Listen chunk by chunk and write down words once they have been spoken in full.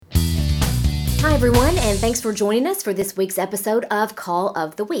Hi, everyone, and thanks for joining us for this week's episode of Call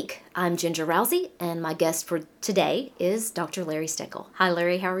of the Week. I'm Ginger Rousey, and my guest for today is Dr. Larry Steckel. Hi,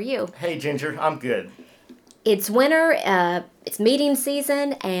 Larry, how are you? Hey, Ginger, I'm good. It's winter, it's meeting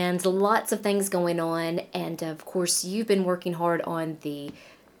season, and lots of things going on. And of course, you've been working hard on the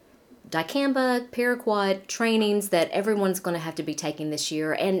dicamba, paraquat trainings that everyone's going to have to be taking this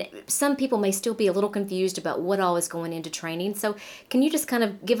year. And some people may still be a little confused about what all is going into training. So can you just kind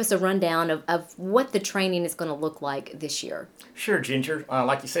of give us a rundown of what the training is going to look like this year? Sure, Ginger.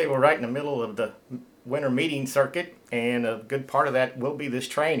 Like you say, we're right in the middle of the winter meeting circuit, and a good part of that will be this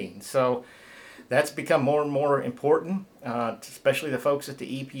training. So that's become more and more important, especially the folks at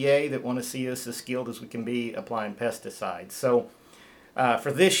the EPA that want to see us as skilled as we can be applying pesticides. So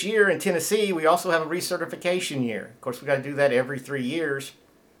for this year in Tennessee, we also have a recertification year. Of course, we got to do that every 3 years.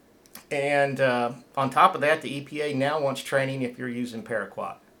 And on top of that, the EPA now wants training if you're using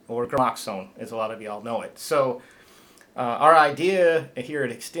paraquat or gramoxone, as a lot of y'all know it. So our idea here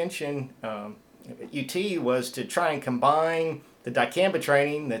at Extension UT was to try and combine the dicamba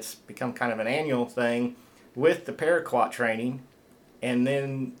training that's become kind of an annual thing with the paraquat training, and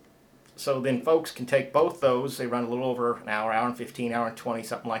then folks can take both those. They run a little over an hour, hour and 15, hour and 20,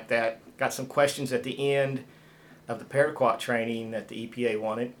 something like that. Got some questions at the end of the paraquat training that the EPA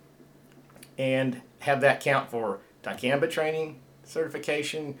wanted, and have that count for dicamba training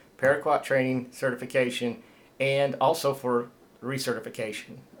certification, paraquat training certification, and also for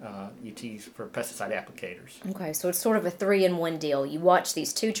recertification, UTs for pesticide applicators. Okay, so it's sort of a 3-in-1 deal. You watch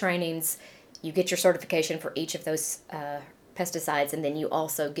these 2 trainings, you get your certification for each of those pesticides, and then you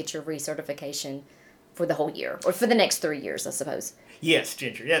also get your recertification for the whole year, or for the next 3 years, I suppose. Yes,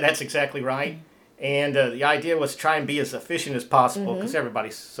 Ginger. Yeah, that's exactly right. Mm-hmm. And the idea was to try and be as efficient as possible, because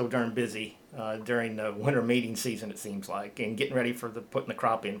everybody's so darn busy during the winter meeting season, it seems like, and getting ready for putting the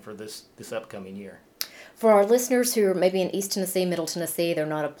crop in for this upcoming year. For our listeners who are maybe in East Tennessee, Middle Tennessee, they're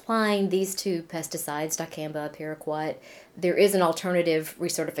not applying these 2 pesticides, dicamba, paraquat, there is an alternative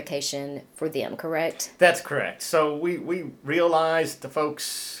recertification for them, correct? That's correct. So we realized the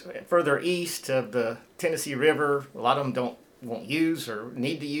folks further east of the Tennessee River, a lot of them won't use or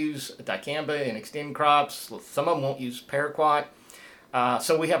need to use dicamba in extend crops. Some of them won't use paraquat.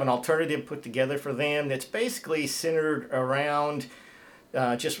 So we have an alternative put together for them that's basically centered around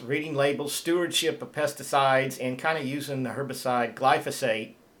just reading labels, stewardship of pesticides, and kind of using the herbicide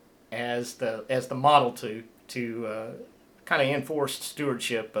glyphosate as the model to kind of enforce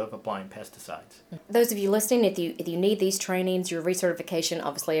stewardship of applying pesticides. Those of you listening, if you need these trainings, your recertification,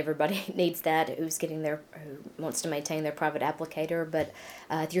 obviously everybody needs that who wants to maintain their private applicator. But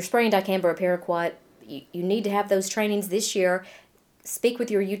if you're spraying dicamba or paraquat, you need to have those trainings this year. Speak with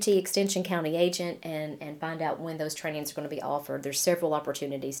your UT Extension County agent and find out when those trainings are going to be offered. There's several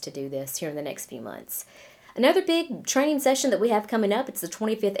opportunities to do this here in the next few months. Another big training session that we have coming up, it's the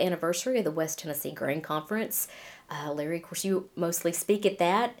 25th anniversary of the West Tennessee Grain Conference. Larry, of course, you mostly speak at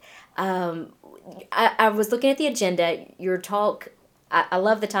that. I was looking at the agenda. Your talk, I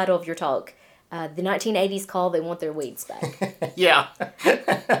love the title of your talk. The 1980s call, they want their weeds back. Yeah.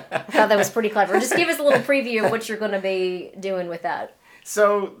 I thought that was pretty clever. Just give us a little preview of what you're going to be doing with that.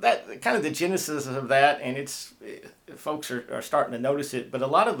 So that kind of the genesis of that, and folks are starting to notice it, but a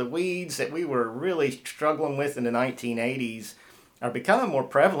lot of the weeds that we were really struggling with in the 1980s are becoming more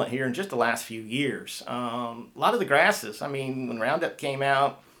prevalent here in just the last few years. A lot of the grasses, I mean, when Roundup came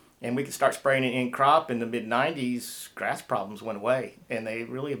out and we could start spraying it in crop in the mid-90s, grass problems went away, and they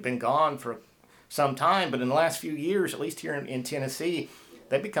really have been gone for some time, but in the last few years, at least here in Tennessee,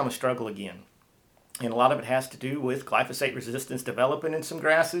 they've become a struggle again. And a lot of it has to do with glyphosate resistance developing in some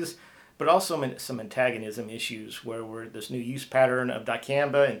grasses, but also some antagonism issues where we're this new use pattern of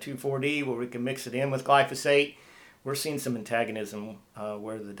dicamba and 2,4-D where we can mix it in with glyphosate. We're seeing some antagonism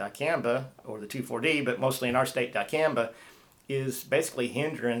where the dicamba, or the 2,4-D, but mostly in our state dicamba, is basically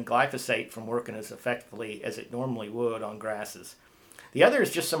hindering glyphosate from working as effectively as it normally would on grasses. The other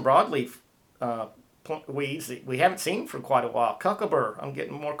is just some broadleaf weeds that we haven't seen for quite a while. Cucklebur, I'm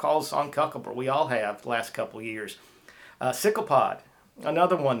getting more calls on cucklebur. We all have the last couple of years. Sickle pod,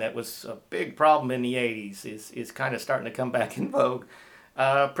 another one that was a big problem in the 80s, is kind of starting to come back in vogue.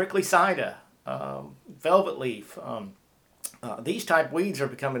 Prickly Sida, velvet leaf, these type weeds are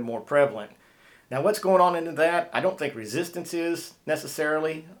becoming more prevalent. Now what's going on into that? I don't think resistance is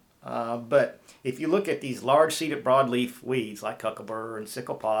necessarily, but if you look at these large seeded broadleaf weeds like cucklebur and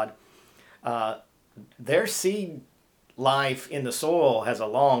sickle pod, their seed life in the soil has a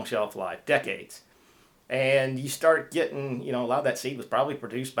long shelf life, decades. And you start getting, a lot of that seed was probably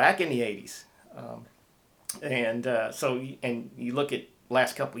produced back in the 80s. And you look at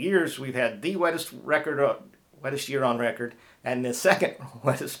last couple of years, we've had the wettest year on record, and the second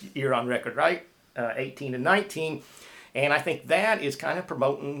wettest year on record, right? 18 and 19. And I think that is kind of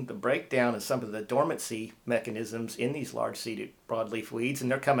promoting the breakdown of some of the dormancy mechanisms in these large-seeded broadleaf weeds, and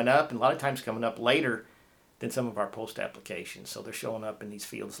they're coming up, and a lot of times coming up later than some of our post applications. So they're showing up in these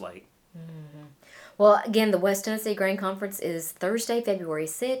fields late. Mm-hmm. Well, again, the West Tennessee Grain Conference is Thursday, February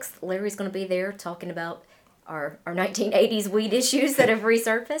 6th. Larry's going to be there talking about our 1980s weed issues that have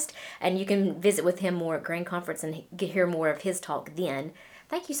resurfaced, and you can visit with him more at Grain Conference and hear more of his talk then.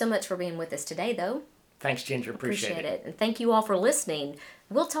 Thank you so much for being with us today, though. Thanks, Ginger. Appreciate it. And thank you all for listening.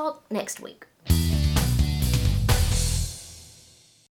 We'll talk next week.